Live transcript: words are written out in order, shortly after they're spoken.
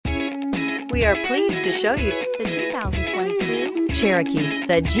We are pleased to show you the 2022 Cherokee.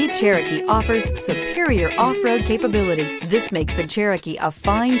 The Jeep Cherokee offers superior off-road capability. This makes the Cherokee a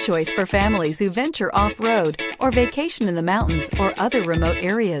fine choice for families who venture off-road or vacation in the mountains or other remote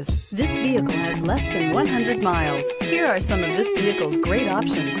areas. This vehicle has less than 100 miles. Here are some of this vehicle's great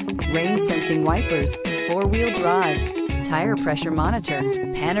options: rain-sensing wipers, four-wheel drive, tire pressure monitor,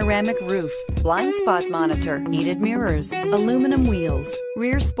 panoramic roof, blind spot monitor, heated mirrors, aluminum wheels,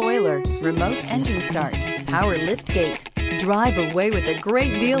 rear spoiler, remote engine start, power lift gate. Drive away with a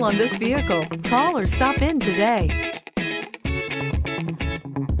great deal on this vehicle. Call or stop in today.